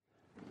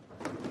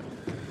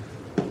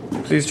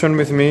Please turn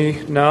with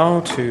me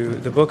now to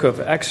the book of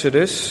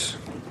Exodus,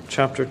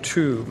 chapter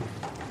 2.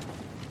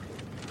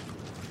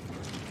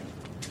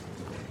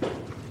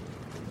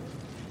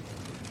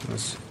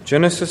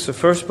 Genesis, the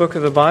first book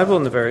of the Bible,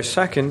 and the very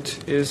second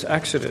is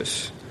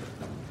Exodus.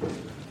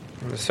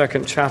 In the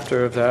second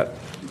chapter of that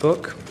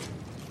book,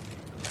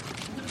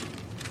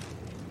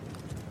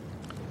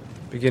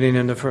 beginning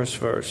in the first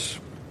verse.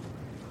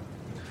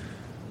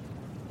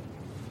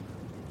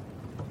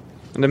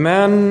 And the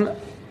man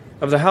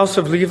of the house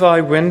of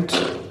Levi went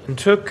and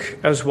took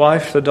as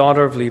wife the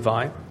daughter of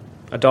Levi,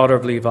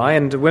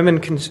 and the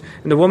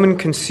woman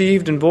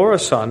conceived and bore a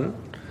son.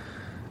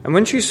 And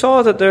when she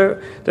saw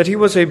that he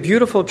was a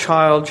beautiful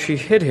child, she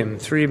hid him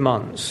 3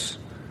 months.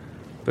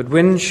 But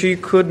when she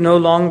could no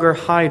longer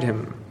hide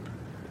him,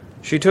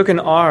 she took an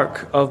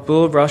ark of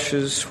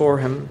bulrushes for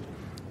him,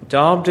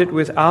 daubed it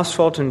with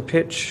asphalt and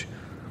pitch,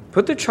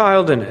 put the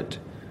child in it,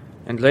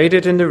 and laid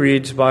it in the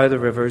reeds by the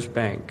river's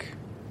bank.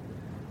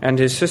 And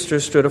his sister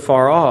stood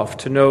afar off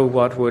to know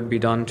what would be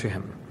done to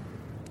him.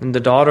 And the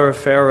daughter of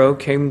Pharaoh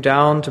came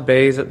down to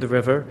bathe at the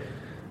river,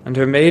 and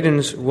her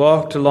maidens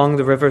walked along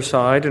the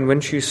riverside, and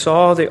when she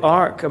saw the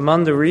ark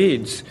among the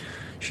reeds,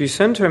 she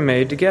sent her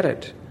maid to get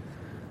it.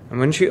 And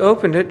when she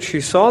opened it,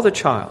 she saw the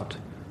child,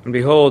 and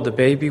behold, the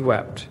baby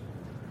wept.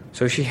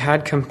 So she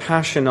had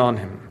compassion on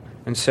him,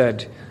 and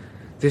said,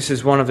 "This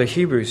is one of the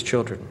Hebrews'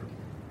 children."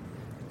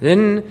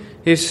 Then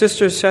his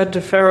sister said to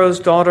Pharaoh's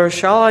daughter,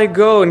 "Shall I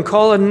go and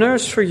call a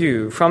nurse for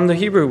you from the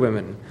Hebrew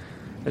women,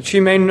 that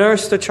she may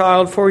nurse the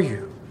child for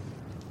you?"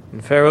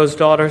 And Pharaoh's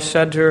daughter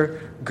said to her,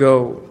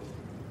 "Go."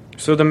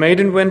 So the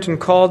maiden went and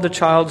called the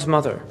child's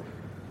mother.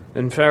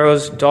 Then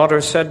Pharaoh's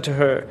daughter said to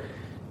her,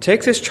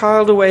 "Take this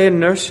child away and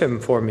nurse him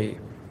for me,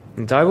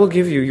 and I will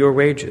give you your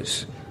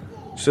wages."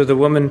 So the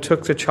woman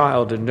took the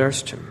child and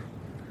nursed him.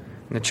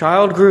 And the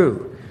child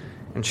grew,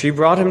 and she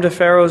brought him to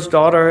Pharaoh's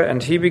daughter,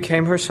 and he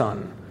became her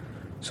son.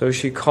 So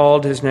she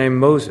called his name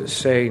Moses,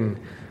 saying,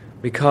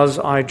 "Because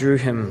I drew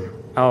him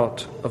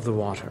out of the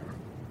water."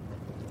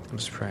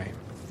 Let's pray.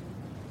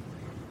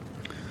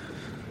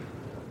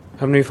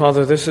 Heavenly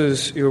Father, this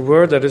is your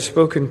word that is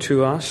spoken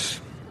to us,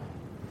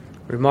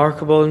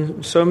 remarkable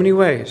in so many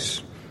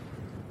ways.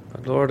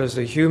 But Lord, as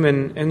the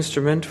human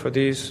instrument for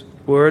these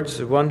words,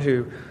 the one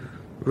who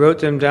wrote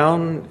them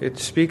down, it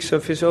speaks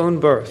of his own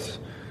birth.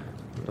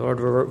 Lord,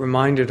 we're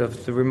reminded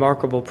of the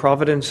remarkable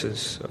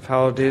providences of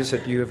how it is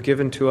that you have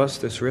given to us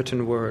this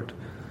written word.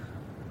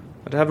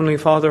 But Heavenly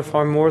Father,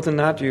 far more than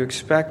that, you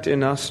expect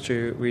in us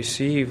to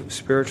receive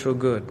spiritual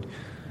good.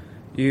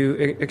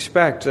 You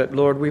expect that,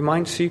 Lord, we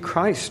might see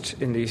Christ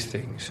in these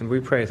things, and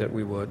we pray that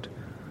we would.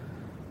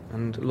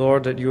 And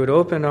Lord, that you would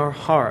open our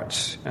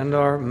hearts and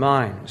our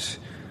minds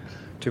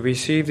to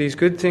receive these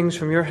good things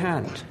from your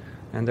hand,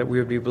 and that we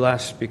would be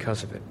blessed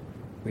because of it.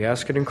 We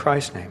ask it in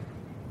Christ's name.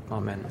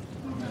 Amen.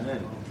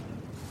 Amen.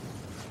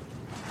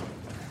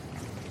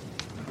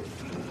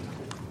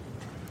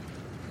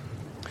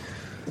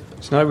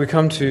 Tonight we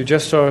come to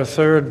just our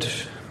third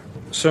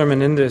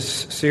sermon in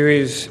this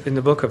series in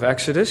the book of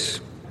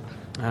Exodus.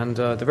 And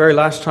the very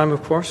last time,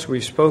 of course, we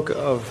spoke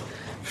of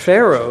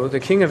Pharaoh, the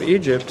king of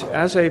Egypt,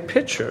 as a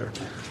picture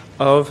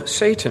of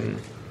Satan.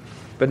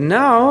 But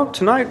now,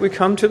 tonight, we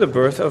come to the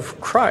birth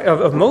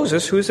of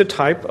Moses, who is a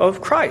type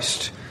of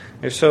Christ.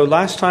 And so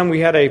last time we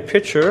had a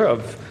picture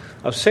of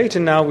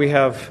Satan. Now we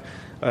have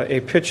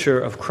a picture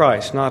of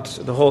Christ. Not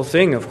the whole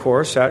thing, of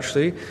course,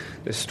 actually.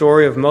 The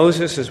story of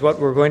Moses is what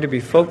we're going to be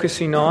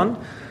focusing on,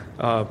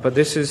 but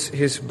this is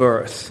his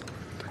birth.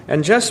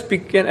 And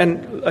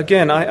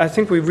again, I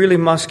think we really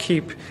must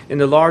keep in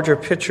the larger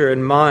picture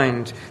in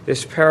mind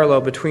this parallel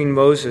between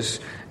Moses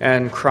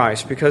and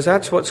Christ, because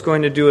that's what's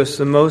going to do us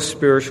the most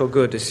spiritual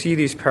good, to see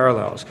these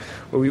parallels.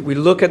 We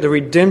look at the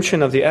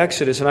redemption of the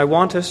Exodus, and I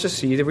want us to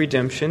see the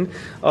redemption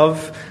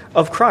of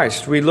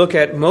Christ. We look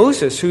at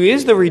Moses, who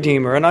is the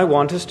Redeemer, and I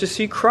want us to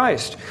see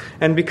Christ.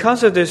 And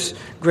because of this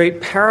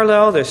great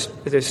parallel, this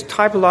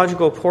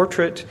typological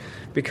portrait,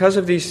 because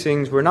of these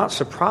things, we're not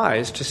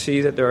surprised to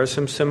see that there are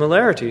some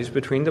similarities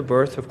between the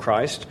birth of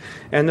Christ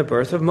and the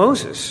birth of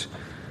Moses,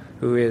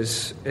 who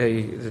is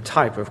the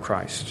type of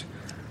Christ.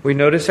 We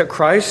notice that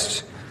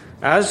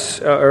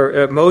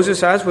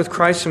Moses, as with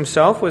Christ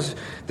himself,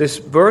 this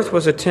birth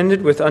was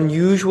attended with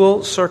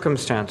unusual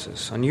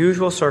circumstances.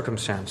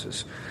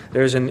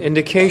 There's an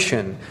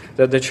indication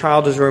that the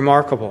child is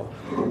remarkable.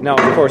 Now,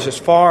 of course, it's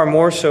far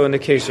more so in the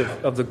case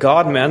of the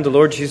God-man, the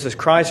Lord Jesus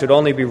Christ. It would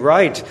only be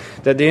right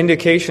that the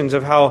indications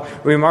of how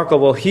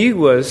remarkable he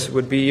was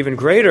would be even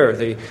greater.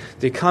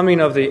 The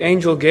coming of the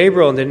angel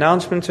Gabriel, and the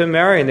announcement to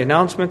Mary, and the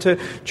announcement to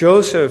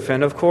Joseph,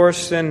 and of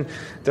course then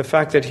the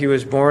fact that he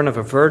was born of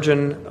a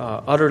virgin,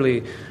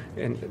 utterly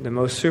in the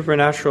most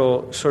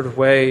supernatural sort of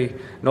way,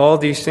 and all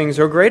these things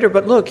are greater.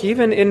 But look,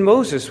 even in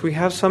Moses, we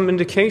have some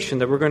indication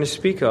that we're going to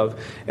speak of,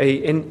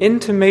 an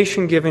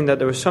intimation given that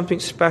there was something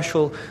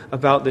special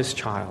about this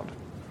child.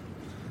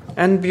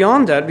 And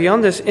beyond that,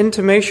 beyond this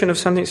intimation of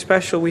something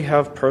special, we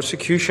have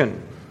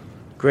persecution,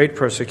 great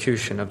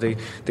persecution of the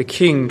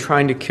king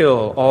trying to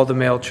kill all the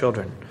male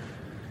children.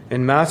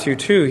 In Matthew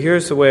 2,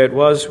 here's the way it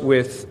was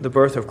with the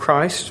birth of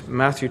Christ,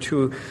 Matthew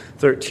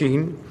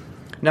 2:13.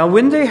 Now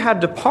when they had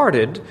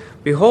departed,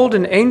 behold,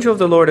 an angel of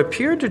the Lord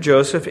appeared to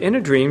Joseph in a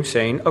dream,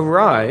 saying,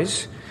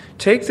 Arise,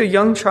 take the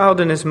young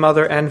child and his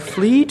mother, and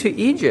flee to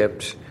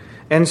Egypt,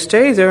 and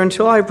stay there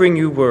until I bring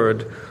you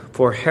word,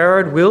 for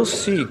Herod will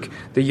seek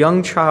the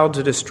young child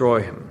to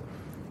destroy him.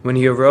 When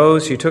he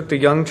arose, he took the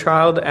young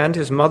child and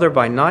his mother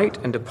by night,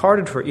 and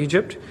departed for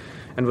Egypt,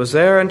 and was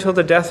there until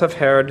the death of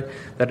Herod,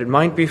 that it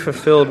might be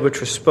fulfilled which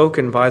was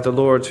spoken by the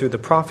Lord through the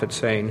prophet,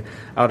 saying,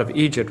 Out of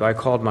Egypt I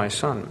called my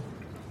son.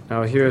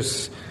 Now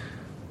here's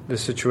the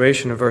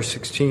situation of verse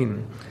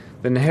 16.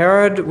 Then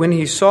Herod, when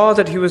he saw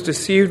that he was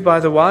deceived by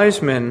the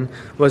wise men,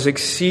 was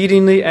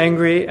exceedingly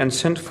angry, and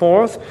sent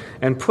forth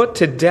and put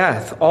to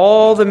death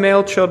all the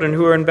male children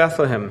who were in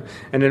Bethlehem,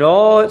 and in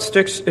all its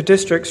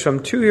districts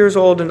from 2 years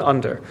old and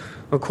under,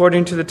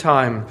 according to the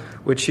time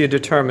which he had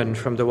determined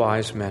from the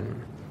wise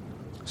men.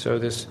 So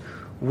this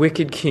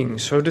wicked king,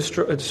 so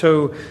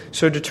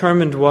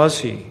determined was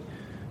he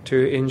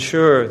to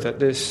ensure that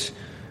this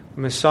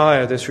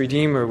Messiah, this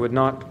Redeemer, would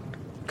not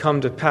come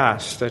to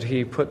pass, that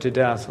he put to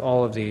death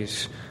all of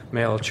these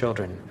male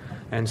children.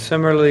 And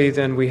similarly,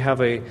 then we have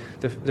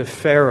the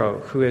Pharaoh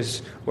who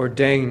has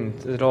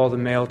ordained that all the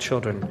male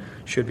children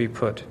should be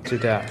put to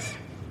death.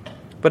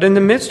 But in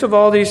the midst of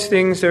all these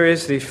things, there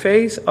is the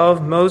faith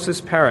of Moses'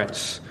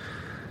 parents.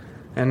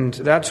 And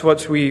that's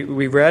what we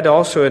read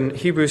also in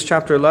Hebrews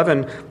chapter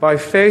 11. By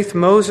faith,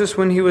 Moses,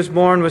 when he was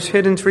born, was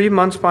hidden 3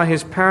 months by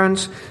his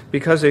parents,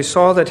 because they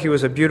saw that he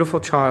was a beautiful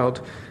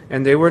child,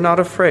 and they were not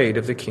afraid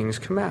of the king's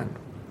command.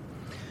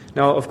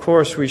 Now, of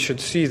course, we should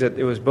see that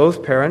it was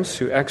both parents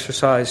who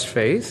exercised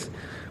faith,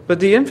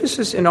 but the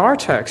emphasis in our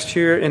text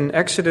here in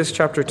Exodus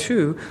chapter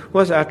 2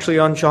 was actually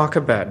on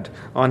Jochebed,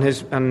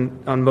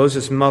 on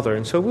Moses' mother.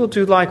 And so we'll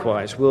do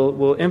likewise.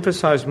 We'll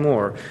emphasize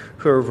more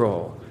her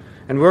role.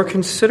 And we'll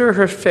consider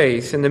her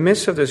faith in the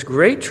midst of this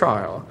great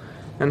trial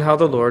and how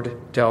the Lord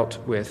dealt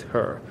with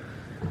her.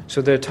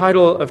 So the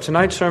title of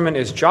tonight's sermon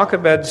is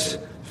Jochebed's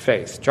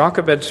Faith.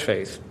 Jochebed's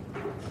Faith.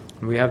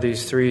 And we have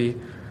these 3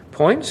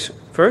 points.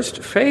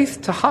 First,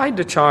 faith to hide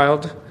the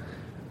child.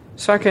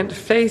 Second,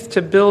 faith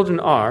to build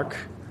an ark.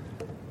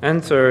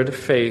 And third,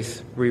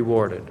 faith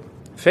rewarded.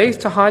 Faith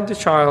to hide the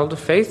child,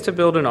 faith to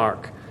build an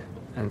ark,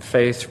 and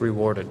faith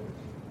rewarded.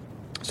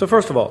 So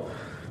first of all,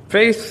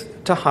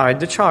 faith to hide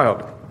the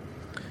child.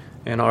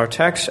 In our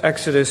text,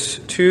 Exodus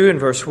 2 and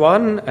verse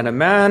 1, And a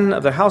man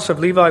of the house of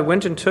Levi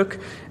went and took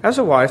as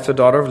a wife the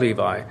daughter of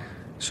Levi.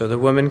 So the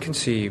woman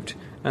conceived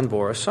and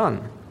bore a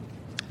son.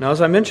 Now, as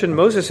I mentioned,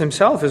 Moses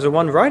himself is the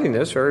one writing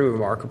this, very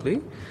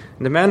remarkably.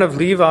 And the man of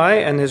Levi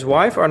and his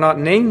wife are not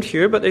named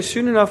here, but they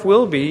soon enough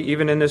will be,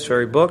 even in this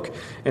very book,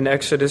 in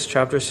Exodus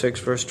chapter 6,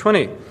 verse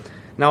 20.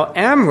 Now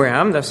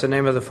Amram, that's the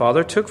name of the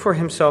father, took for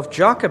himself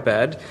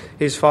Jochebed,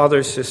 his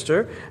father's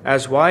sister,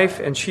 as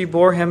wife, and she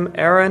bore him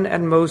Aaron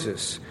and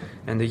Moses.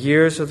 And the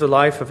years of the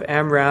life of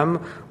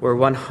Amram were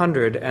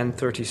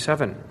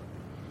 137.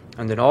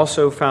 And then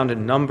also found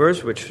in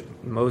Numbers, which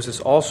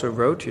Moses also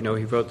wrote. You know,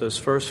 he wrote those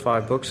first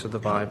 5 books of the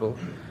Bible.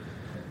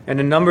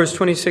 And in Numbers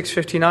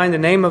 26:59, the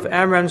name of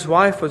Amram's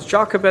wife was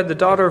Jochebed, the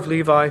daughter of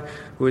Levi,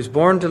 who was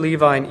born to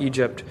Levi in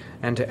Egypt.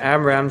 And to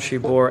Amram she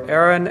bore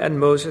Aaron and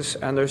Moses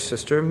and their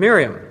sister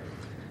Miriam.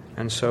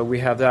 And so we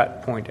have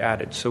that point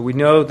added. So we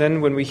know then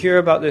when we hear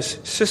about this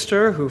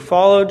sister who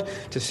followed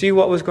to see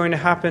what was going to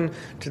happen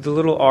to the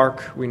little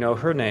ark, we know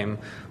her name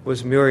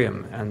was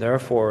Miriam. And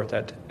therefore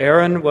that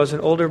Aaron was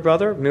an older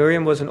brother,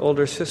 Miriam was an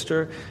older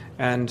sister,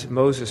 and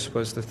Moses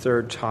was the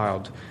 3rd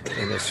child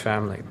in this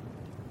family.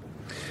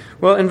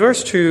 Well, in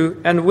verse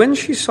 2, And when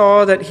she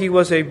saw that he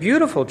was a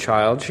beautiful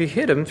child, she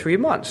hid him 3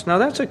 months. Now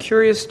that's a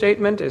curious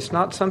statement. It's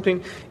not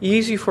something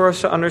easy for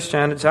us to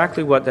understand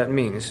exactly what that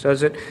means.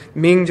 Does it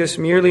mean just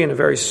merely in a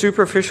very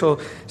superficial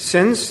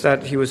sense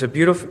that he was a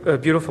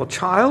beautiful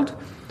child?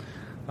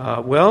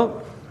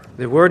 Well,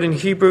 the word in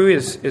Hebrew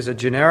is a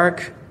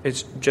generic,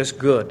 it's just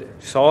good.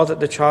 Saw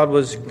that the child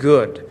was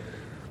good.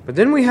 But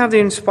then we have the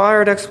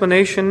inspired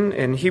explanation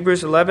in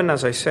Hebrews 11,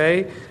 as I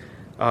say,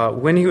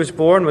 when he was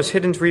born, was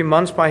hidden 3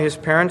 months by his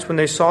parents when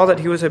they saw that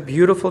he was a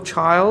beautiful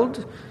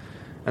child.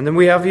 And then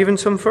we have even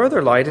some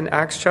further light in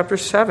Acts chapter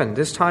 7,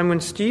 this time when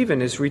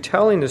Stephen is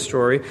retelling the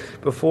story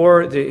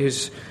before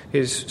his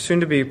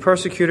soon-to-be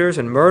persecutors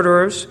and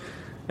murderers.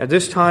 At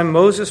this time,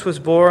 Moses was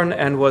born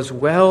and was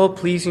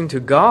well-pleasing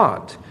to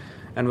God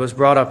and was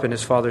brought up in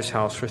his father's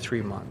house for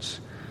 3 months.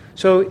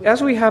 So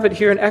as we have it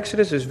here in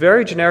Exodus, it's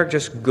very generic,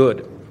 just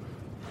good.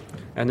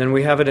 And then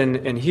we have it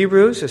in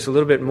Hebrews, it's a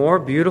little bit more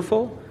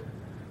beautiful.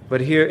 But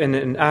here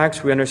in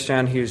Acts, we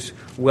understand he is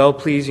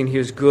well-pleasing, he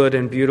is good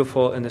and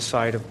beautiful in the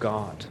sight of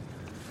God.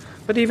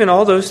 But even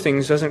all those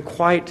things doesn't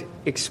quite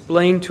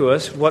explain to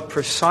us what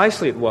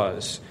precisely it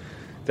was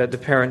that the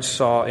parents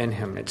saw in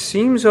him. It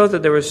seems, though,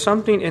 that there was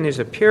something in his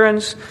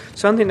appearance,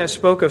 something that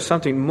spoke of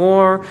something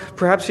more,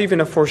 perhaps even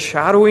a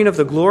foreshadowing of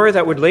the glory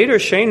that would later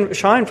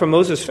shine from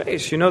Moses'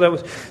 face. You know, that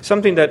was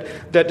something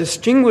that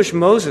distinguished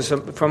Moses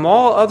from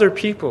all other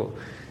people,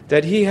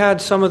 that he had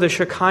some of the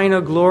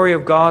Shekinah glory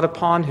of God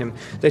upon him,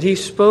 that he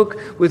spoke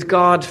with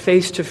God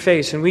face to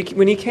face. And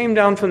when he came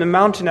down from the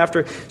mountain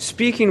after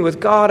speaking with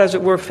God, as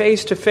it were,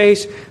 face to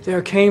face,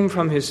 there came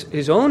from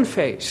his own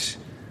face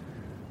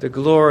the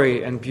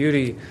glory and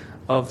beauty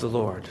of the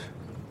Lord.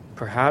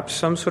 Perhaps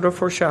some sort of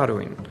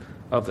foreshadowing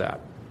of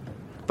that.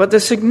 But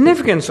the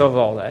significance of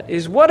all that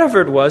is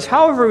whatever it was,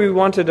 however we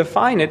want to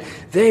define it,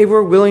 they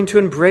were willing to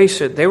embrace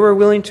it. They were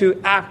willing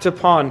to act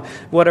upon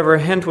whatever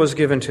hint was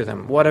given to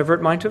them, whatever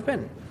it might have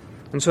been.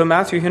 And so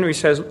Matthew Henry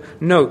says,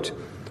 note,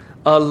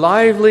 a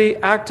lively,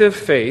 active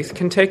faith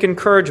can take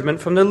encouragement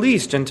from the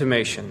least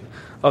intimation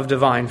of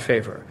divine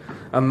favor,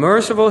 a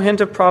merciful hint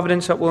of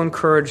providence that will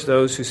encourage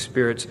those whose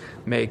spirits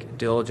make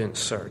diligent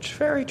search.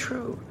 Very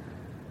true.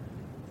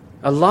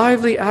 A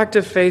lively,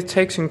 active faith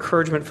takes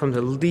encouragement from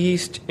the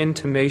least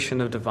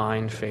intimation of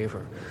divine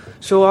favor.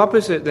 So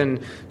opposite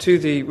then to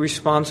the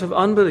response of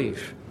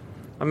unbelief.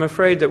 I'm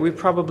afraid that we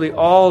probably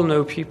all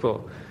know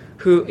people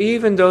who,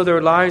 even though their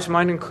lives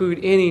might include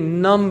any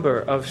number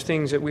of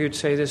things that we would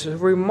say, this is a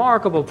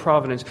remarkable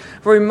providence,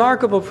 a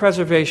remarkable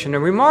preservation, a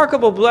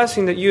remarkable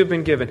blessing that you have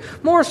been given,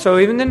 more so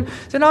even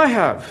than I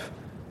have.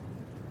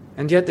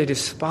 And yet they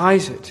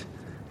despise it.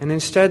 And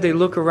instead they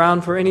look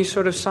around for any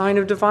sort of sign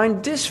of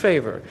divine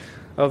disfavor,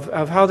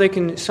 of how they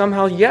can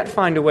somehow yet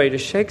find a way to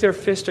shake their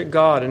fist at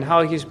God and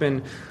how he's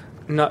been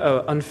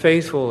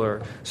unfaithful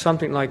or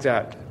something like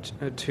that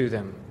to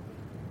them.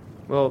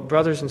 Well,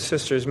 brothers and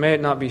sisters, may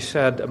it not be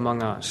said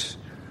among us.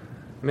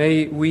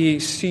 May we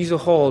seize a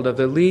hold of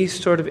the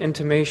least sort of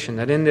intimation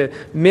that in the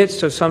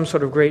midst of some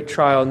sort of great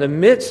trial, in the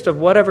midst of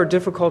whatever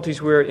difficulties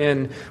we're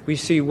in, we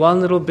see one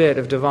little bit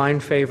of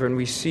divine favor and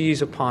we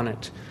seize upon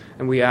it.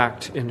 And we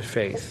act in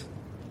faith.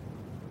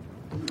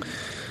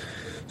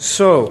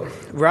 So,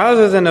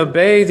 rather than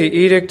obey the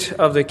edict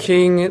of the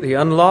king, the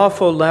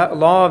unlawful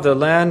law of the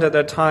land at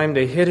that time,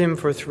 they hid him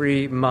for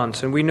 3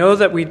 months. And we know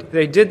that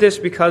they did this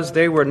because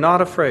they were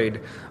not afraid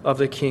of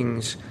the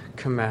king's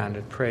command.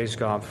 And praise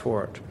God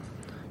for it.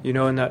 You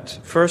know, in that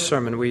first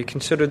sermon, we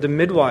considered the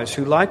midwives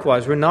who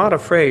likewise were not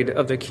afraid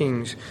of the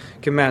king's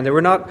command. They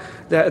were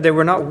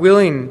not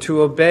willing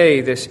to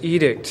obey this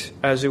edict,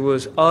 as it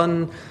was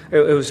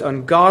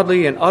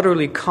ungodly and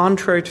utterly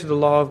contrary to the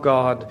law of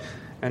God,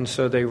 and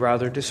so they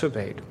rather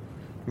disobeyed,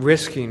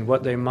 risking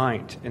what they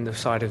might in the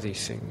sight of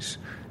these things.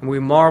 And we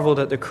marveled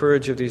at the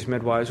courage of these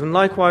midwives, and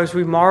likewise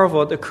we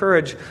marvel at the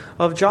courage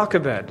of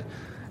Jochebed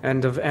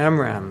and of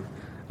Amram,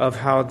 of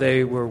how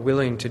they were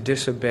willing to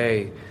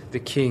disobey the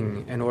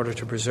king in order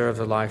to preserve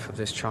the life of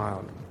this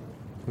child.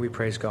 We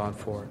praise God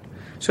for it.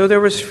 So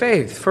there was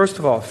faith. First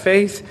of all,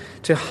 faith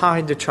to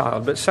hide the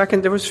child. But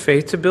second, there was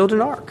faith to build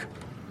an ark.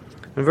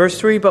 In verse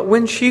 3, but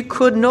when she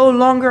could no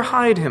longer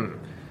hide him,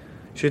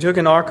 she took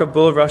an ark of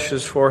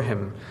bulrushes for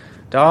him,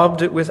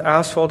 daubed it with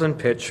asphalt and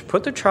pitch,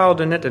 put the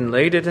child in it, and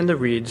laid it in the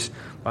reeds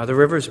by the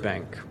river's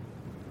bank.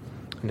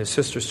 And his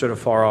sister stood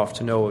afar off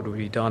to know what would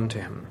be done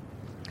to him.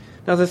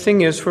 Now the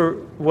thing is, for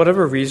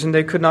whatever reason,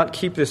 they could not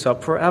keep this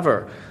up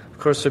forever. Of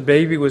course, the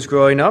baby was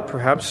growing up,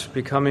 perhaps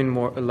becoming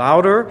more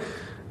louder.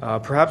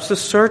 Perhaps the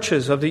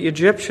searches of the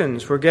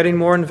Egyptians were getting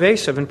more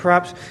invasive, and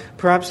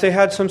perhaps they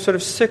had some sort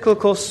of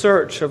cyclical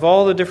search of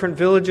all the different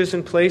villages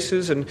and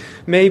places, and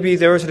maybe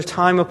there was a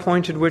time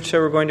appointed which they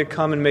were going to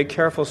come and make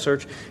careful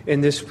search in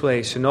this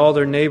place, and all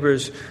their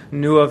neighbors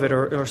knew of it,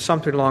 or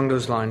something along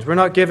those lines. We're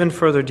not given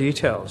further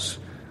details.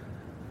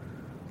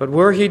 But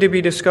were he to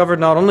be discovered,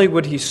 not only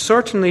would he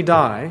certainly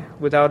die,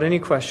 without any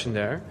question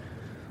there,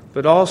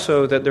 but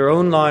also that their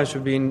own lives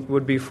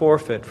would be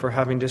forfeit for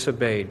having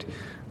disobeyed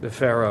the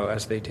Pharaoh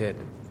as they did.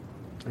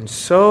 And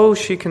so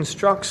she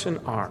constructs an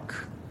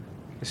ark.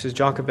 This is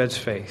Jochebed's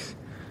faith.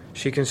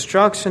 She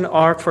constructs an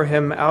ark for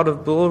him out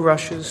of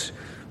bulrushes,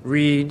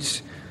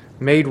 reeds,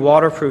 made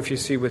waterproof, you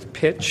see, with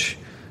pitch.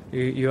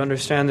 You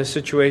understand the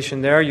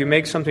situation there. You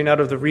make something out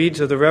of the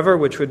reeds of the river,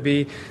 which would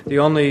be the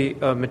only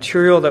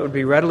material that would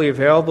be readily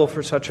available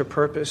for such a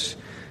purpose.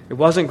 It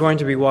wasn't going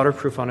to be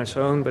waterproof on its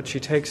own, but she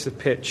takes the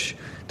pitch.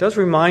 It does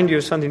remind you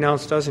of something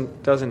else, doesn't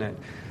it?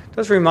 It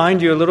does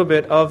remind you a little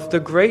bit of the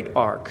great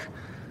ark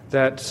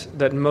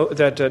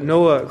that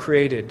Noah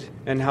created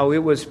and how it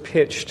was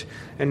pitched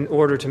in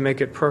order to make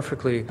it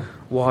perfectly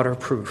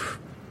waterproof.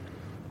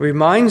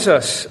 Reminds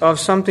us of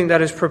something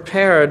that is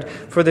prepared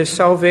for the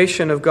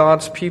salvation of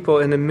God's people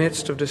in the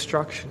midst of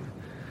destruction.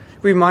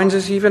 Reminds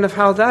us even of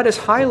how that is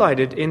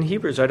highlighted in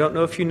Hebrews. I don't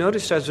know if you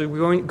noticed as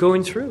we're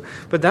going through,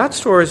 but that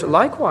story is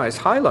likewise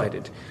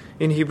highlighted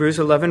in Hebrews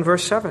 11,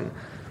 verse 7.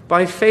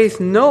 By faith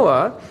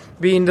Noah,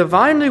 being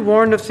divinely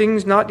warned of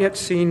things not yet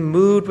seen,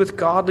 moved with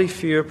godly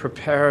fear,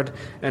 prepared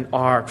an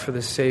ark for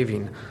the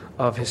saving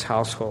of his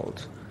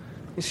household.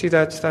 You see,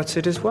 that's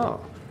it as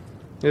well.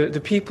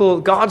 The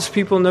people, God's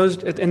people knows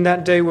in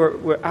that day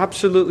were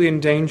absolutely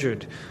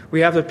endangered. We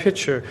have the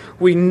picture.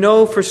 We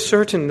know for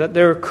certain that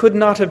there could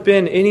not have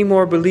been any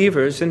more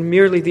believers than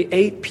merely the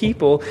 8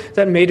 people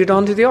that made it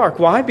onto the ark.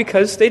 Why?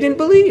 Because they didn't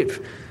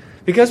believe.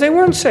 Because they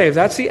weren't saved.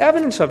 That's the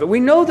evidence of it.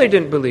 We know they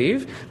didn't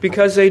believe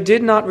because they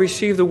did not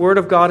receive the word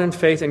of God in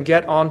faith and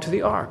get onto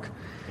the ark.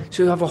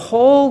 So you have a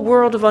whole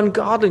world of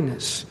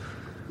ungodliness,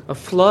 a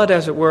flood,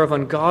 as it were, of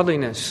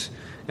ungodliness,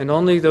 and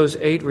only those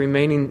 8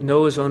 remaining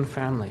Noah's own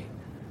family.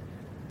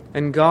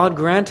 And God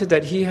granted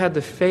that he had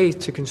the faith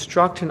to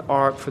construct an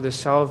ark for the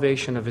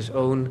salvation of his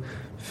own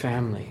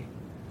family.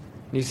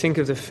 And you think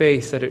of the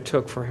faith that it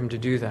took for him to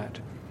do that,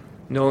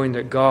 knowing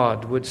that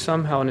God would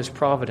somehow in his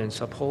providence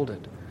uphold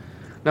it.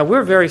 Now,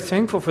 we're very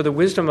thankful for the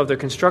wisdom of the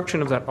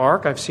construction of that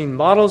ark. I've seen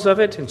models of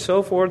it and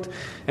so forth.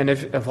 And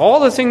if all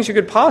the things you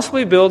could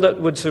possibly build that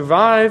would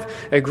survive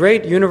a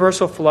great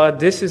universal flood,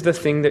 this is the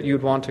thing that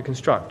you'd want to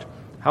construct.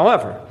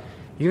 However,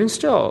 even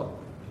still,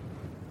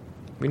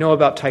 we know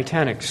about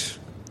Titanics,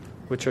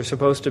 which are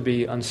supposed to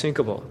be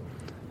unsinkable,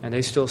 and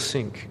they still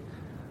sink.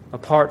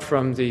 Apart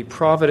from the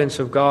providence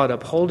of God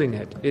upholding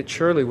it, it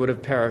surely would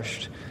have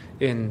perished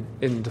in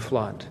the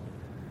flood.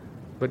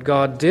 But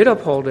God did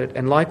uphold it,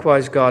 and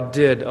likewise God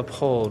did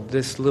uphold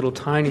this little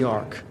tiny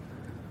ark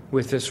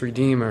with this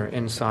Redeemer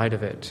inside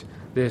of it,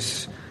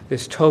 this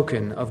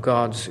token of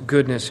God's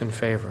goodness and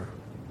favor.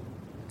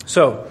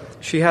 So,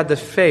 she had the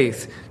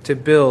faith to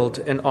build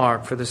an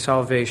ark for the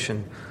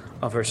salvation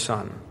of her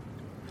son.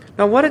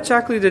 Now, what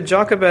exactly did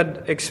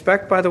Jochebed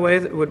expect, by the way,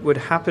 that would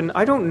happen?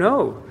 I don't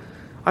know.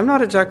 I'm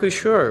not exactly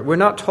sure. We're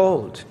not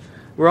told.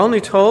 We're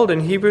only told in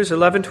Hebrews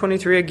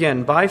 11:23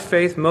 again, by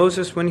faith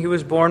Moses, when he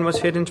was born, was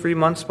hidden 3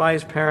 months by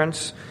his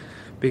parents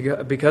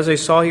because they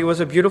saw he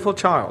was a beautiful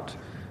child,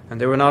 and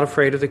they were not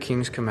afraid of the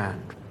king's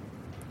command.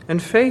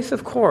 And faith,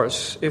 of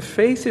course, if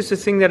faith is the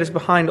thing that is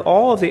behind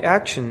all of the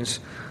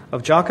actions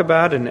of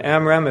Jochebed and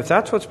Amram, if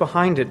that's what's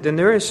behind it, then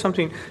there is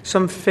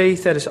some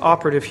faith that is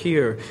operative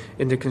here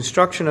in the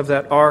construction of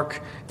that ark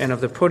and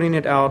of the putting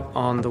it out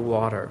on the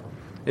water.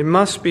 It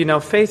must be. Now,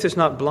 faith is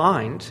not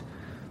blind.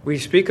 We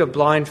speak of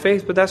blind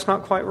faith, but that's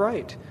not quite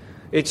right.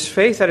 It's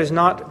faith that is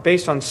not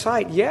based on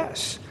sight,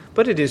 yes,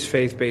 but it is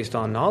faith based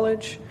on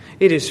knowledge.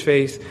 It is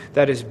faith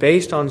that is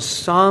based on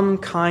some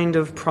kind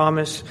of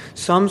promise,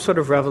 some sort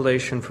of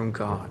revelation from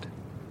God.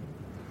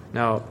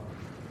 Now,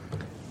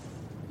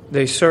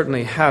 they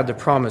certainly had the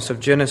promise of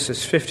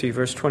Genesis 50,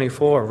 verse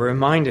 24. We're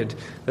reminded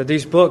that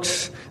these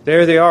books,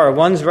 there they are,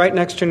 one's right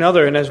next to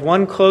another, and as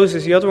one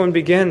closes, the other one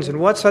begins. And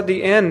what's at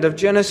the end of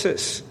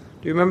Genesis?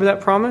 Do you remember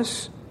that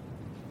promise?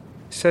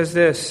 It says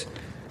this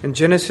in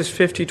Genesis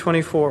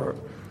 50:24.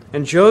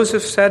 And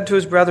Joseph said to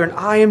his brethren,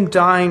 I am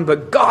dying,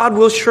 but God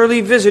will surely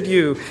visit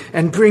you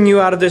and bring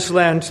you out of this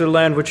land to the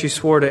land which he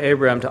swore to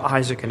Abraham, to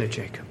Isaac, and to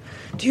Jacob.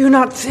 Do you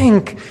not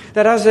think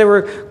that as they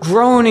were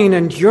groaning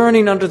and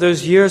yearning under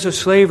those years of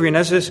slavery, and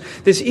as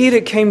this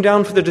edict came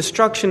down for the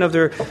destruction of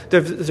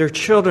their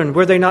children,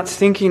 were they not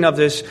thinking of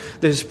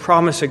this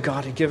promise that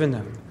God had given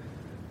them?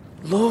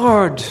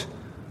 Lord,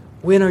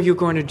 when are you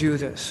going to do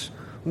this?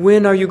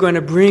 When are you going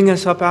to bring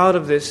us up out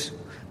of this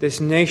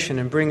nation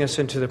and bring us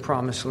into the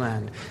promised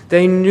land?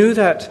 They knew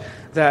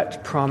that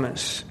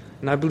promise,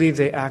 and I believe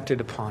they acted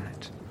upon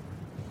it.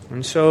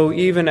 And so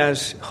even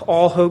as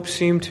all hope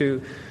seemed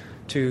to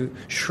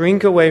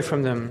shrink away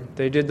from them,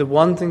 they did the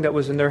one thing that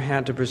was in their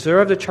hand, to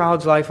preserve the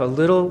child's life a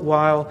little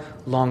while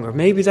longer.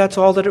 Maybe that's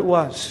all that it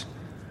was.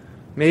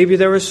 Maybe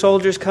there were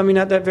soldiers coming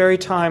at that very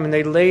time, and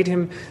they laid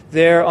him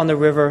there on the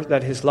river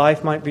that his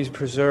life might be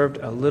preserved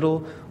a little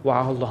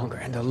while longer.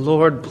 And the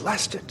Lord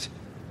blessed it.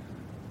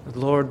 The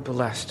Lord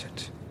blessed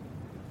it.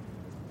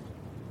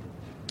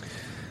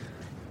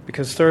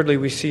 Because thirdly,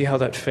 we see how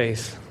that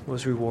faith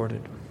was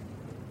rewarded.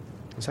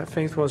 As that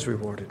faith was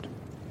rewarded.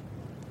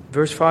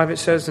 Verse 5, it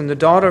says, And the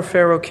daughter of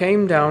Pharaoh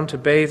came down to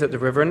bathe at the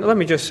river. And let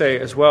me just say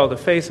as well, the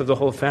faith of the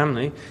whole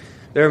family.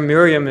 There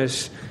Miriam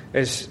is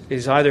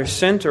either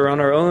sent or on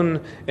her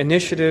own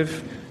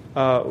initiative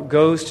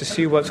goes to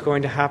see what's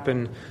going to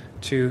happen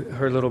to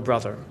her little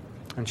brother.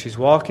 And she's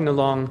walking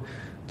along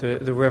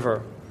the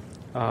river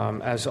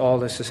as all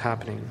this is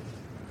happening.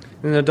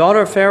 And the daughter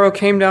of Pharaoh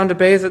came down to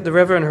bathe at the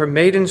river, and her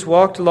maidens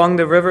walked along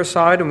the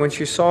riverside, and when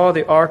she saw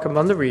the ark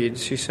among the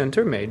reeds, she sent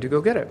her maid to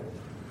go get it.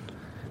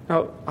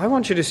 Now, I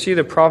want you to see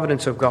the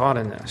providence of God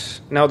in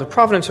this. Now, the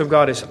providence of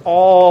God is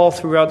all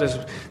throughout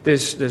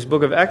this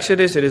book of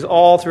Exodus. It is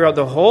all throughout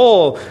the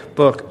whole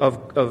book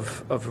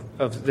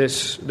of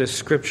this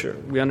scripture.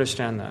 We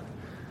understand that.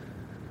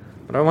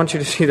 But I want you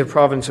to see the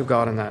providence of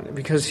God in that,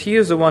 because he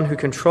is the one who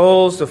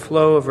controls the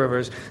flow of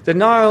rivers. The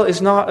Nile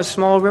is not a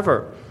small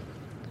river.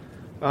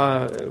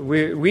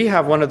 We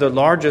have one of the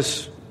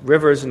largest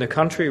rivers in the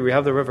country. We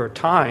have the River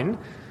Tyne,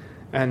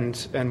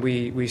 and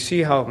we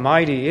see how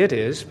mighty it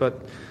is,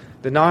 but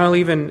the Nile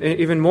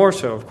even more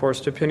so, of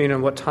course, depending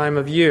on what time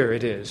of year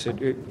it is.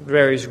 It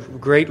varies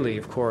greatly,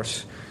 of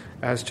course,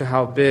 as to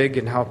how big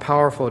and how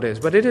powerful it is.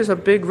 But it is a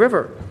big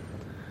river.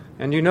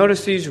 And you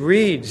notice these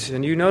reeds,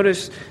 and you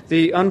notice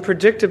the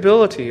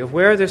unpredictability of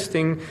where this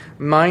thing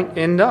might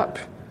end up.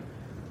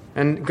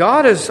 And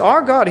God is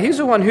our God. He's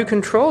the one who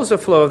controls the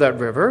flow of that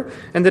river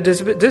and the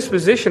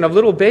disposition of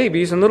little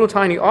babies and little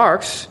tiny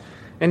arks.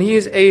 And he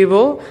is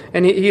able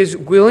and he is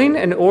willing,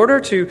 in order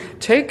to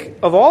take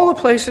of all the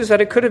places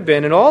that it could have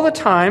been and all the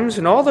times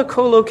and all the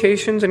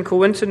co-locations and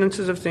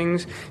coincidences of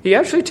things, he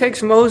actually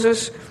takes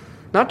Moses,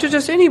 not to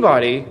just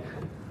anybody,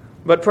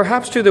 but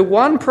perhaps to the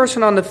one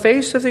person on the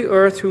face of the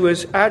earth who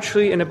is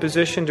actually in a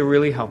position to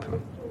really help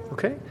him.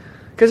 Okay?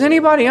 Because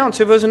anybody else,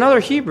 if it was another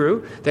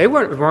Hebrew, they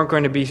weren't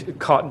going to be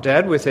caught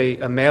dead with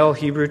a male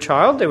Hebrew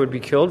child. They would be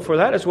killed for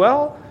that as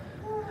well.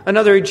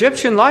 Another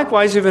Egyptian,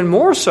 likewise, even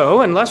more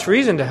so, and less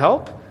reason to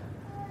help.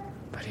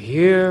 But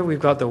here we've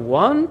got the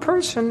one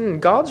person in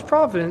God's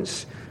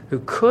providence who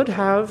could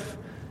have,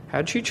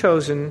 had she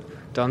chosen,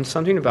 done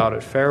something about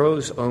it,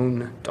 Pharaoh's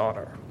own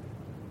daughter.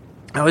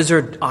 Now, is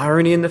there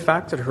irony in the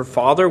fact that her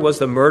father was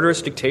the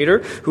murderous dictator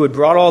who had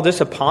brought all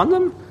this upon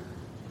them?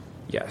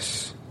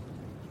 Yes.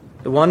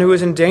 The one who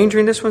was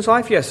endangering this one's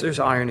life? Yes, there's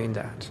irony in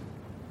that.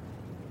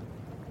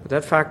 But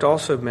that fact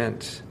also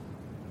meant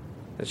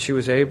that she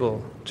was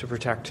able to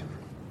protect him.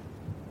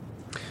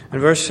 In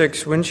verse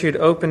 6, when she had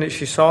opened it,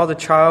 she saw the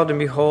child, and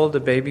behold, the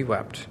baby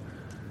wept.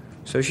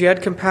 So she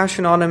had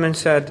compassion on him and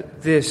said,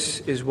 "This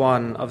is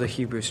one of the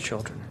Hebrews'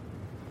 children."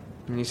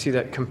 And you see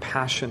that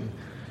compassion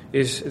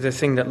is the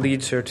thing that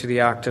leads her to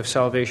the act of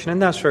salvation.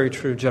 And that's very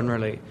true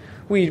generally.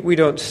 We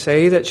don't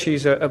say that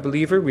she's a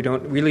believer. We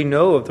don't really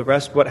know of the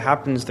rest, what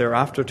happens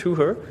thereafter to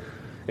her.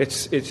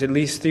 It's at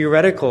least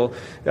theoretical,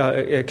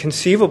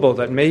 conceivable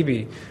that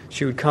maybe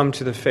she would come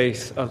to the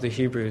faith of the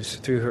Hebrews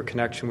through her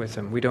connection with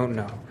them. We don't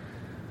know.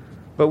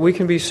 But we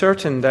can be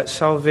certain that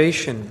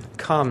salvation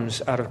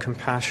comes out of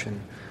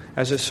compassion,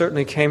 as it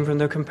certainly came from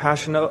the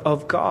compassion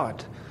of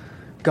God.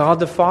 God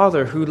the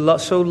Father, who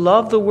so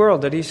loved the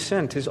world that he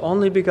sent his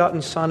only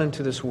begotten Son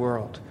into this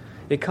world.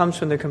 It comes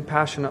from the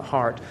compassionate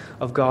heart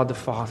of God the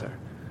Father.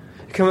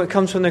 It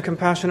comes from the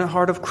compassionate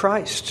heart of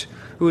Christ,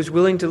 who is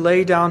willing to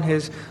lay down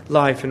his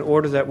life in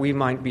order that we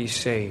might be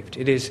saved.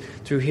 It is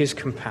through his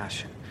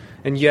compassion.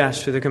 And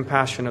yes, through the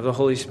compassion of the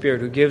Holy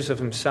Spirit, who gives of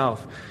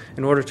himself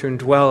in order to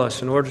indwell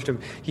us,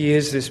 he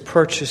is this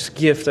purchased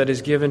gift that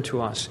is given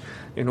to us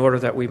in order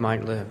that we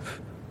might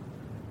live.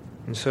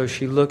 And so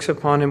she looks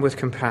upon him with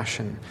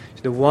compassion.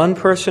 The one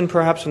person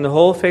perhaps on the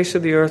whole face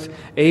of the earth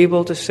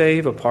able to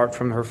save, apart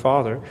from her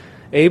father,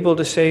 able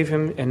to save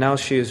him, and now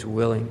she is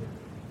willing.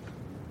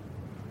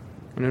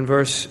 And in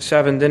verse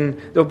 7,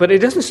 but it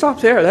doesn't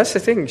stop there. That's the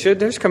thing.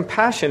 There's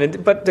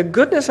compassion. But the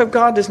goodness of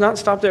God does not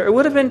stop there. It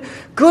would have been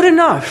good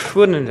enough,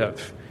 wouldn't it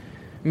have?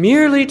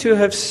 Merely to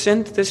have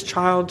sent this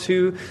child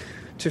to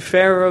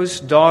Pharaoh's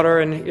daughter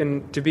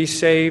and to be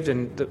saved,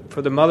 and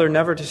for the mother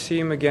never to see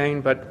him again.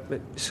 But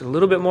it's a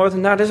little bit more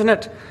than that, isn't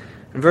it?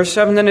 In verse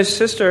 7, then his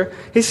sister,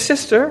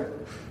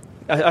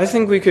 I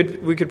think we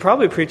could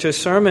probably preach a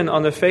sermon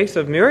on the faith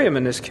of Miriam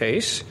in this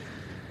case.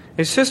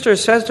 His sister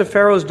says to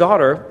Pharaoh's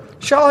daughter,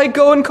 "Shall I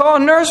go and call a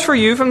nurse for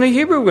you from the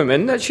Hebrew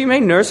women, that she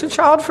may nurse a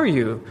child for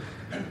you?"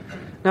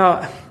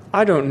 Now,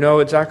 I don't know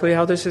exactly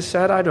how this is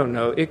said. I don't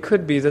know. It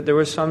could be that there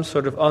was some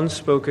sort of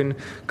unspoken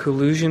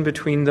collusion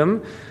between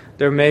them.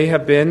 There may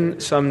have been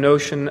some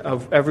notion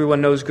of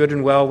everyone knows good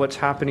and well what's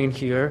happening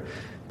here,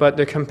 but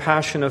the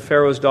compassion of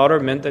Pharaoh's daughter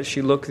meant that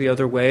she looked the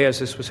other way as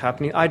this was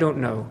happening. I don't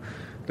know.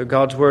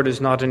 God's word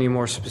is not any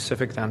more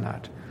specific than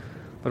that.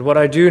 But what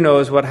I do know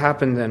is what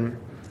happened then.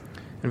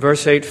 In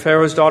verse 8,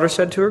 Pharaoh's daughter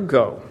said to her,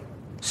 "Go."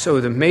 So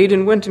the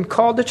maiden went and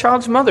called the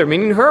child's mother,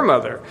 meaning her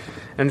mother.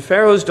 And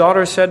Pharaoh's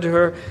daughter said to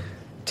her,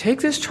 "Take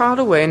this child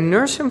away and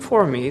nurse him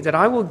for me, that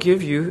I will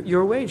give you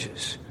your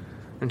wages."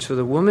 And so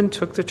the woman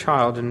took the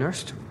child and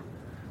nursed him.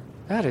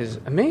 That is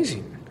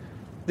amazing.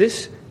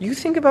 You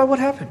think about what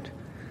happened.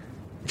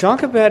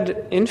 Jochebed,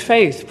 in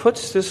faith,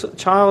 puts this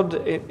child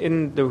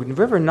in the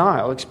river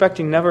Nile,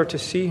 expecting never to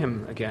see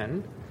him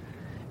again,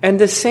 and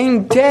the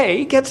same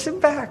day gets him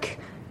back.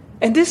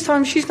 And this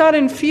time she's not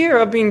in fear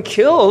of being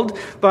killed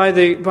by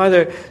the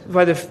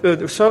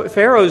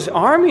Pharaoh's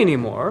army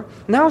anymore.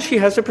 Now she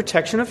has the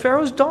protection of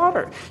Pharaoh's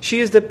daughter. She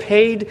is the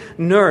paid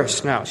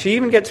nurse now. She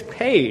even gets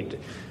paid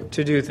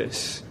to do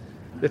this.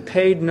 The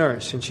paid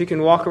nurse. And she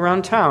can walk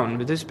around town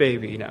with this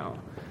baby now,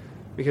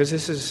 because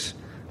this is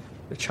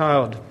the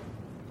child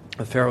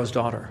of Pharaoh's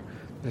daughter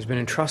that has been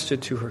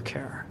entrusted to her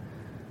care.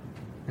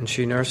 And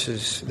she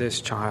nurses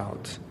this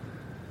child.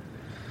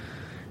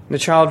 The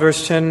child,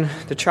 verse 10,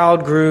 the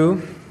child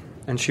grew,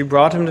 and she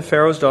brought him to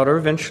Pharaoh's daughter.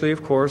 Eventually,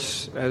 of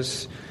course,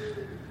 as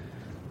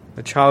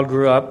the child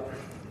grew up,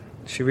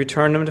 she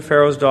returned him to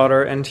Pharaoh's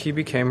daughter, and he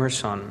became her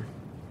son.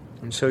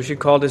 And so she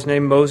called his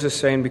name Moses,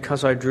 saying,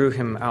 "Because I drew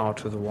him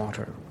out of the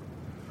water."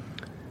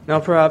 Now,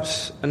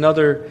 perhaps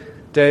another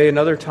day,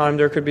 another time,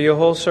 there could be a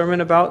whole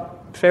sermon about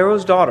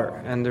Pharaoh's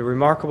daughter and the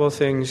remarkable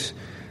things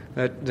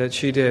that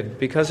she did.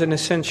 Because in a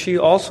sense, she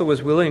also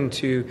was willing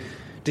to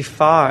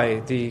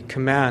defy the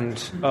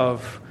command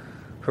of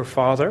her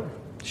father.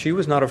 She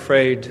was not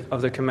afraid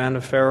of the command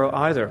of Pharaoh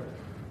either.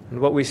 And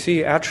what we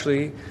see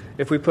actually,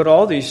 if we put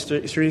all these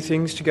three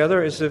things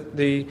together, is that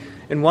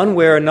in one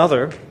way or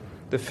another,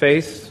 the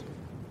faith,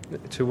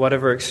 to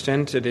whatever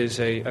extent it is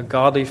a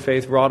godly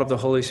faith wrought of the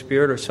Holy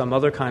Spirit or some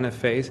other kind of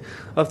faith,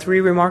 of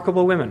three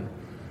remarkable women,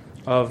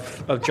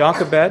 of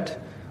Jochebed,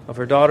 of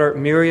her daughter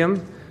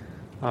Miriam,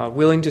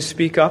 willing to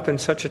speak up in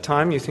such a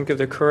time. You think of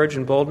the courage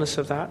and boldness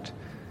of that.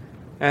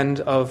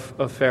 And of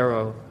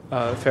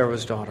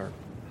Pharaoh's daughter.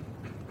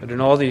 But in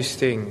all these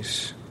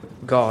things,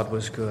 God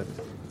was good.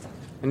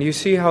 And you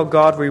see how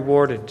God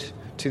rewarded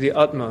to the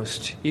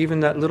utmost even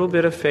that little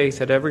bit of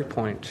faith at every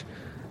point,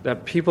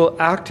 that people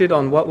acted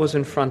on what was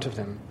in front of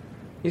them.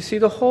 You see,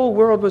 the whole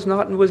world was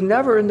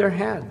never in their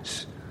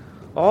hands.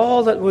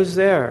 All that was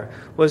there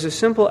was a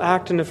simple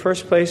act in the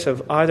first place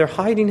of either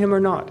hiding him or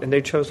not, and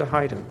they chose to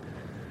hide him.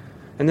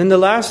 And then the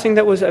last thing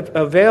that was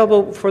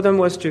available for them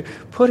was to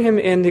put him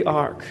in the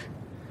ark.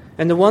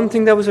 And the one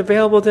thing that was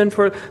available then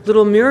for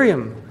little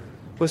Miriam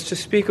was to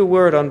speak a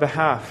word on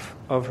behalf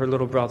of her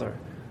little brother.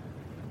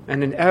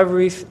 And in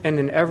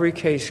every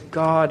case,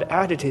 God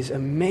added his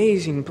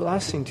amazing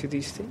blessing to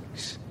these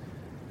things.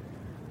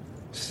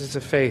 This is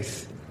the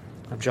faith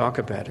of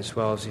Jochebed as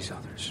well as these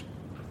others.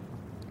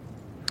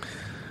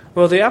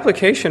 Well, the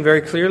application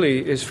very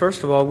clearly is,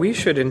 first of all, we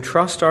should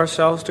entrust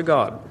ourselves to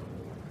God.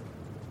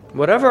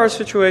 Whatever our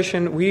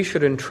situation, we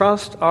should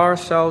entrust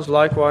ourselves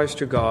likewise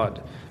to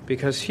God,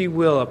 because he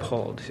will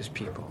uphold his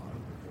people.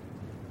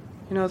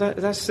 You know,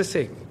 that's the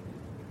thing.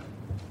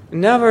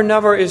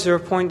 Never is there a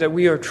point that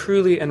we are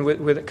truly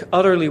and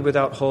utterly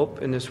without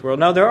hope in this world.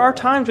 Now, there are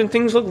times when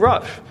things look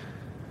rough.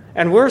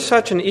 And were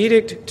such an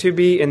edict to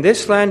be in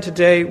this land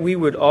today, we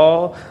would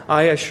all,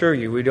 I assure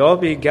you, we'd all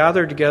be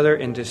gathered together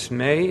in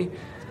dismay,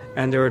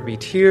 and there would be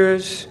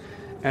tears,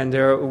 and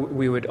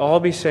we would all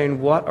be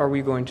saying, what are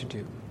we going to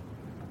do?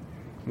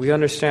 We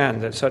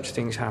understand that such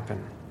things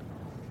happen.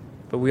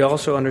 But we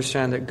also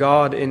understand that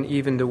God, in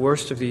even the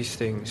worst of these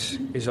things,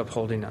 is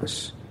upholding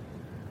us.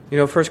 You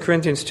know, 1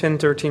 Corinthians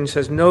 10:13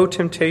 says, no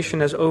temptation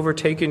has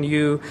overtaken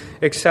you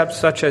except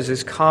such as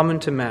is common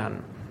to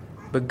man.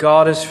 But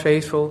God is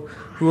faithful,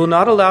 who will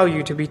not allow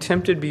you to be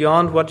tempted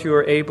beyond what you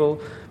are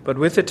able, but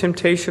with the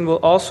temptation will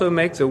also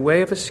make the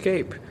way of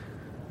escape,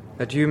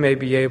 that you may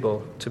be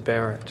able to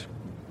bear it.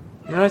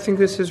 And I think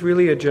this is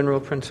really a general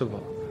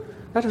principle.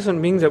 That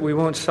doesn't mean that we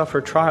won't suffer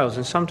trials,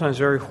 and sometimes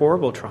very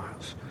horrible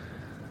trials.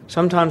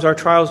 Sometimes our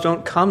trials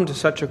don't come to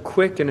such a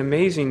quick and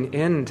amazing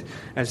end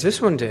as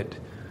this one did.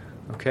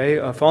 Okay,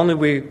 if only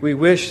we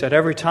wish that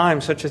every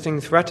time such a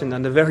thing threatened,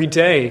 on the very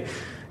day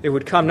it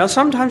would come. Now,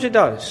 sometimes it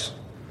does.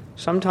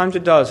 Sometimes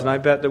it does, and I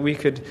bet that we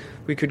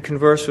could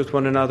converse with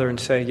one another and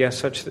say, yes,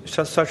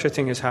 such a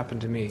thing has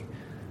happened to me.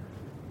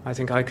 I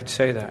think I could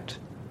say that.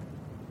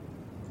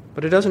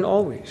 But it doesn't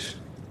always.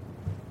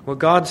 What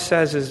God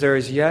says is there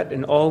is yet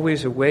and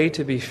always a way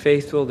to be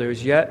faithful. There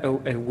is yet a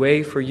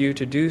way for you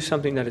to do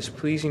something that is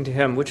pleasing to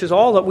him, which is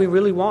all that we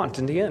really want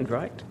in the end,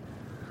 right?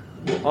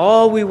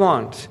 All we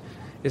want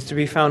is to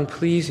be found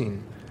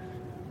pleasing,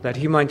 that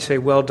he might say,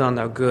 well done,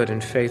 thou good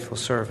and faithful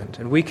servant.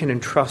 And we can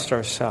entrust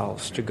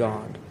ourselves to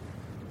God.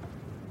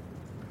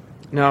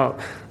 Now,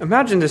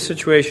 imagine this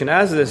situation.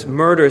 As this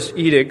murderous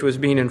edict was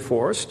being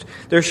enforced,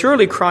 they're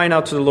surely crying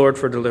out to the Lord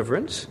for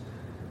deliverance.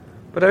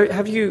 But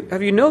have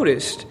you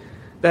noticed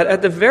that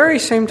at the very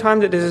same time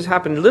that this has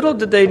happened, little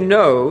did they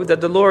know that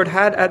the Lord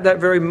had at that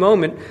very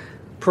moment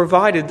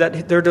provided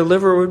that their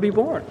deliverer would be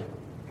born.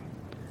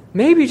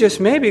 Maybe, just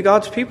maybe,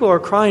 God's people are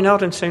crying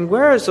out and saying,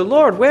 where is the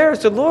Lord? Where is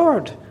the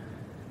Lord?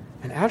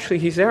 And actually,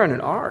 he's there in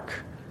an ark.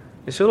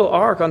 This little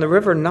ark on the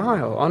river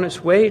Nile, on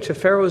its way to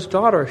Pharaoh's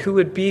daughter, who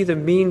would be the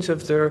means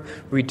of their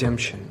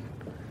redemption.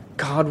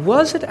 God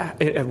was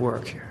at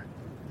work here.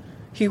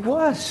 He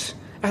was.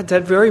 At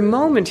that very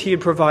moment, he had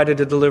provided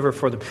a deliverer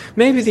for them.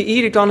 Maybe the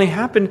edict only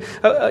happened,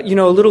 a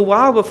little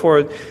while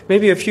before,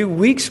 maybe a few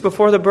weeks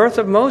before the birth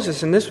of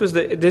Moses, and this was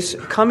this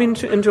coming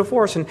into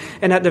force. And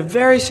at the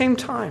very same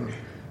time,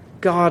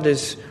 God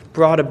has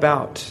brought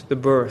about the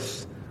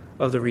birth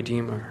of the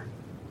Redeemer.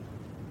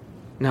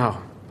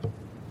 Now,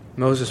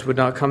 Moses would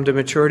not come to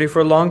maturity for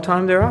a long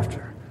time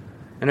thereafter.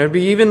 And it would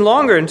be even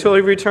longer until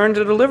he returned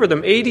to deliver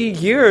them. 80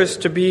 years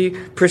to be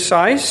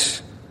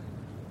precise.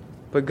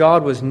 But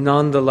God was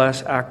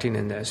nonetheless acting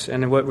in this.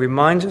 And what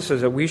reminds us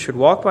is that we should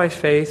walk by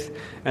faith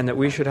and that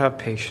we should have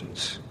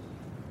patience.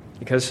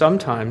 Because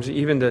sometimes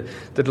even the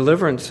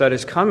deliverance that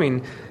is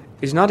coming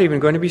is not even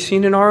going to be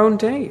seen in our own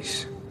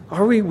days.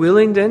 Are we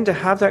willing then to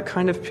have that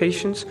kind of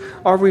patience?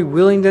 Are we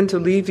willing then to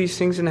leave these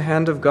things in the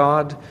hand of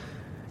God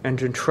and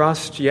to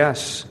trust,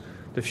 yes,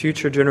 the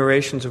future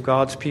generations of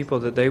God's people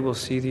that they will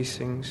see these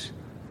things?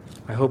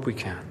 I hope we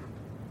can.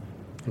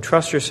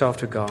 Entrust yourself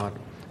to God.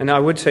 And I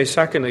would say,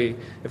 secondly,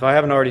 if I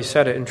haven't already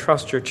said it,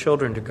 entrust your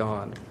children to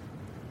God.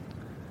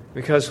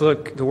 Because,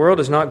 look, the world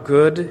is not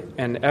good,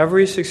 and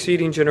every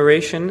succeeding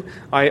generation,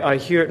 I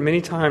hear it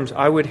many times,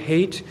 I would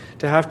hate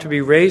to have to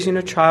be raising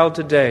a child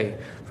today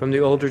from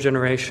the older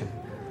generation.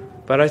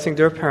 But I think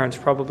their parents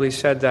probably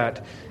said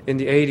that in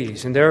the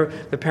 80s, and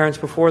the parents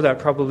before that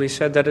probably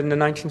said that in the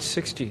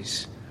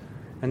 1960s.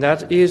 And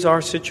that is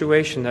our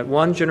situation, that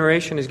one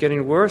generation is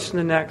getting worse than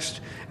the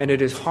next, and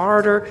it is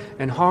harder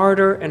and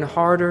harder and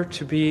harder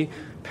to be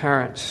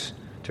parents,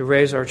 to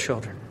raise our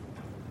children.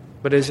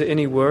 But is it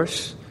any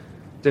worse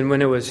than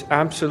when it was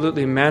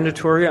absolutely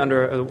mandatory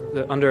under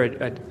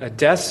a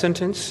death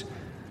sentence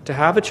to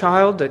have a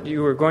child, that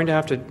you were going to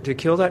have to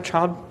kill that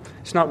child?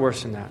 It's not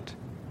worse than that.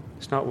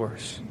 It's not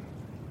worse.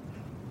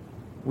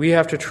 We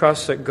have to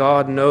trust that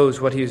God knows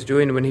what he is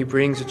doing when he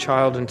brings a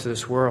child into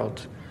this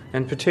world.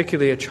 and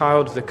particularly a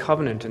child of the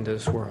covenant in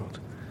this world.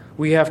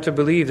 We have to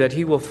believe that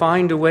he will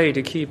find a way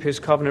to keep his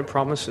covenant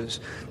promises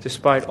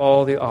despite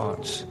all the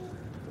odds.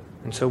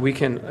 And so we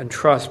can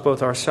entrust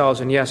both ourselves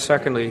and, yes,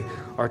 secondly,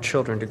 our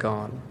children to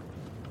God.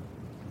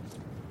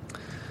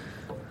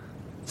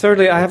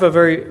 Thirdly, I have a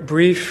very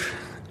brief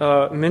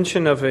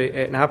mention of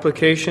an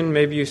application.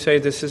 Maybe you say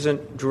this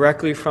isn't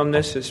directly from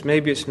this.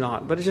 Maybe it's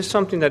not. But it's just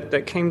something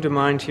that came to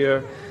mind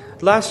here.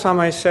 Last time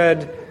I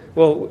said,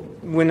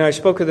 when I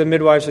spoke of the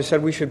midwives, I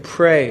said we should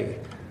pray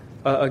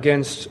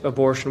against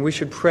abortion. We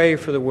should pray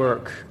for the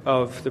work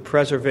of the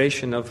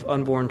preservation of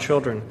unborn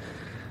children.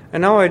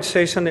 And now I'd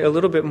say something a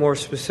little bit more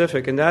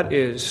specific, and that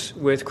is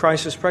with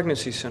crisis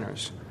pregnancy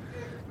centers.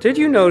 Did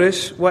you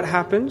notice what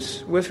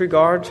happens with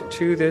regard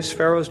to this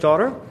Pharaoh's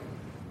daughter?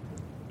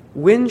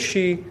 When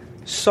she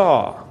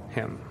saw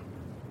him,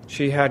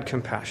 she had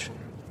compassion.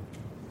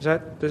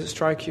 Does it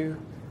strike you?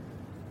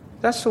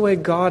 That's the way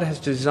God has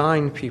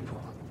designed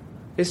people.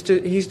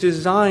 He's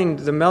designed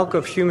the milk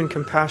of human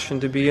compassion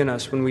to be in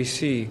us when we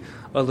see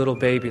a little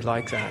baby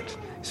like that.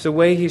 It's the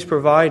way he's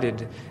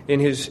provided in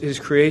his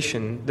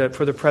creation that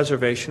for the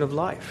preservation of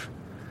life.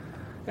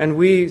 And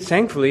we,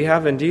 thankfully,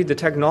 have indeed the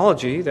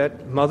technology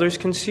that mothers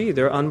can see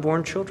their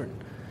unborn children.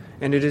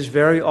 And it is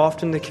very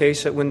often the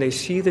case that when they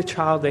see the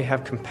child, they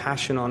have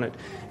compassion on it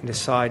and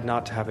decide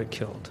not to have it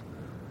killed.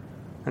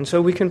 And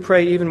so we can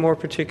pray even more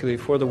particularly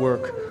for the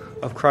work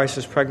of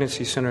crisis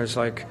pregnancy centers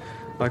like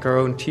our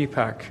own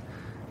TPAC,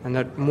 and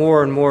that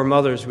more and more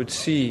mothers would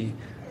see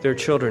their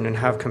children and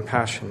have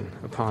compassion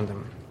upon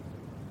them.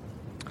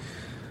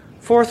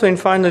 Fourthly and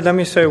finally, let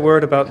me say a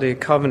word about the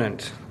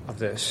covenant of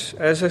this.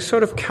 As a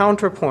sort of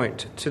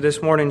counterpoint to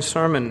this morning's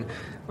sermon,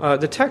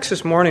 the text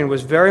this morning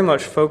was very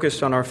much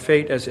focused on our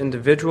fate as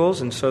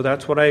individuals, and so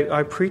that's what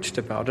I preached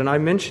about. And I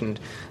mentioned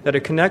that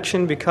a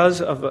connection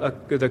because of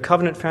the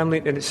covenant family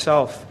in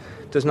itself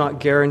does not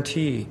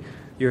guarantee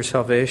your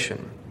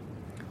salvation.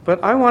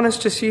 But I want us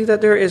to see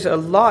that there is a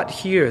lot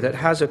here that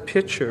has a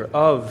picture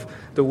of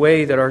the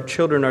way that our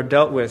children are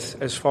dealt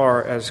with as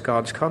far as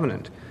God's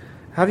covenant.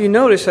 Have you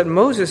noticed that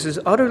Moses is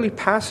utterly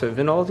passive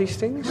in all these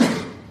things?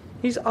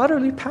 He's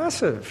utterly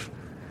passive.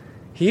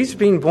 He's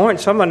being born.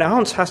 Someone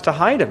else has to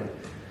hide him.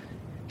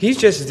 He's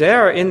just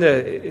there in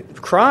the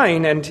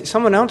crying, and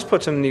someone else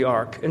puts him in the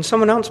ark, and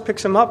someone else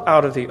picks him up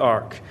out of the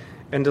ark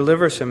and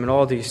delivers him and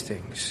all these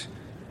things.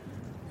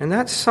 And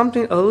that's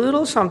something, a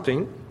little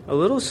something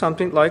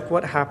like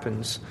what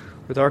happens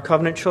with our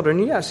covenant children.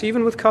 Yes,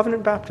 even with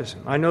covenant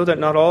baptism. I know that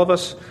not all of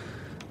us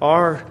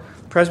are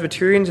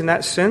Presbyterians in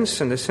that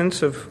sense, in the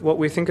sense of what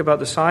we think about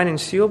the sign and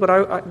seal,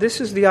 but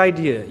this is the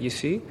idea, you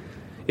see.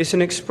 It's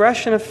an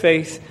expression of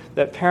faith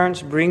that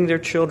parents bring their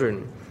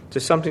children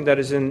to something that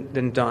is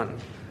then done.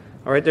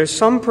 All right, there's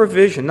some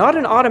provision, not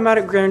an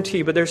automatic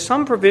guarantee, but there's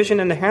some provision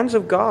in the hands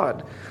of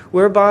God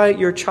whereby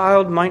your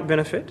child might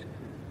benefit,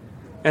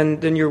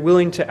 and then you're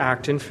willing to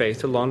act in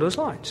faith along those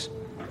lines.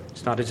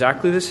 It's not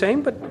exactly the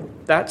same,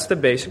 but that's the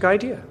basic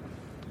idea.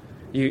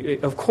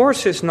 Of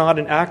course, it's not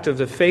an act of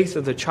the faith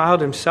of the child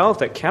himself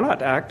that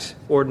cannot act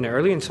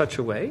ordinarily in such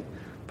a way,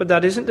 but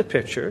that isn't the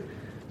picture.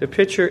 The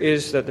picture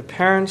is that the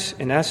parents,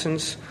 in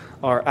essence,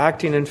 are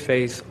acting in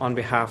faith on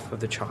behalf of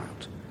the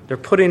child. They're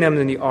putting them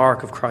in the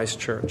ark of Christ's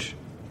church.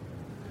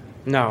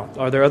 Now,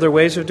 are there other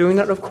ways of doing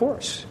that? Of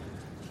course.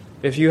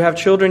 If you have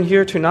children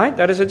here tonight,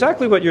 that is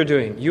exactly what you're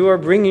doing. You are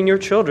bringing your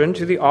children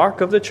to the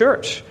ark of the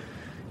church.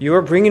 You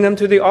are bringing them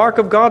to the ark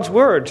of God's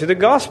word, to the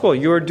gospel.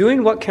 You are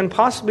doing what can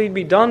possibly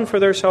be done for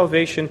their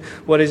salvation,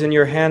 what is in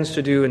your hands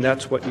to do, and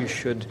that's what you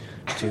should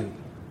do.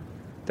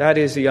 That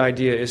is the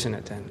idea, isn't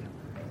it then?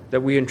 That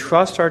we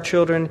entrust our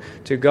children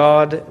to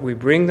God, we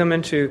bring them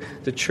into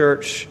the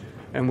church,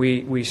 and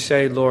we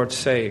say, Lord,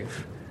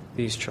 save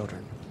these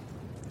children.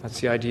 That's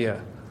the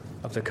idea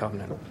of the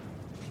covenant.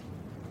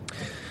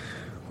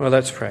 Well,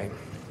 let's pray.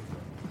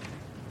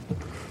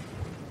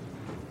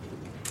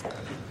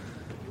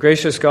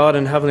 Gracious God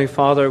and Heavenly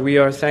Father, we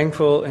are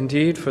thankful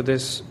indeed for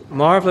this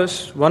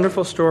marvelous,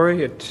 wonderful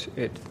story.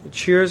 It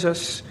cheers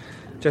us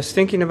just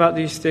thinking about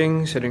these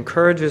things. It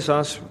encourages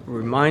us,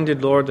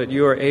 reminded, Lord, that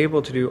you are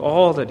able to do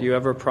all that you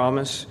ever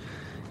promise,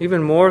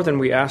 even more than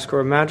we ask or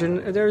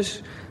imagine.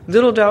 There's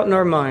little doubt in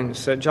our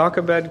minds that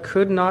Jochebed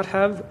could not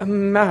have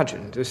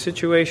imagined the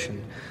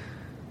situation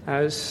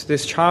as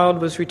this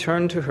child was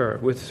returned to her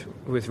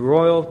with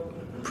royal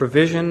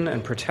provision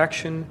and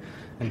protection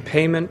and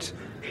payment.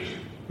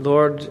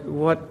 Lord,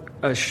 what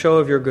a show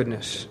of your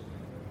goodness.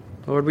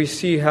 Lord, we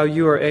see how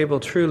you are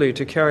able truly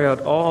to carry out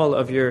all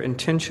of your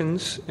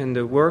intentions in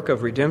the work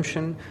of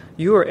redemption.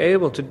 You are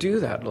able to do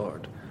that,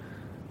 Lord.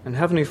 And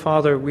Heavenly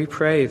Father, we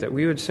pray that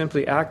we would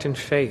simply act in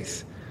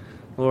faith,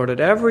 Lord, at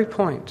every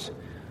point.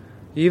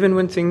 Even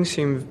when things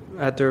seem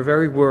at their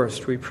very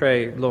worst, we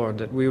pray, Lord,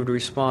 that we would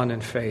respond in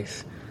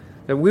faith.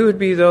 That we would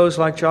be those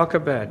like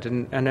Jochebed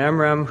and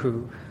Amram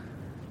who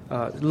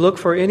look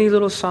for any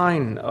little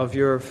sign of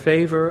your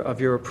favor,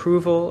 of your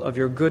approval, of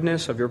your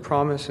goodness, of your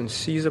promise, and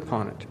seize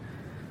upon it.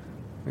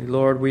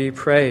 Lord, we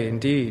pray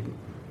indeed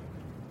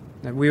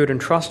that we would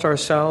entrust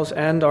ourselves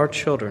and our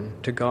children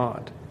to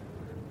God,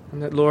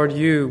 and that, Lord,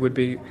 you would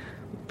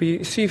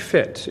see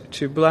fit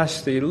to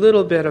bless the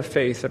little bit of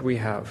faith that we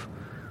have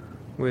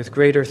with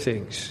greater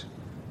things.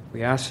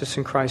 We ask this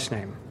in Christ's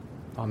name.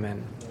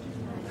 Amen.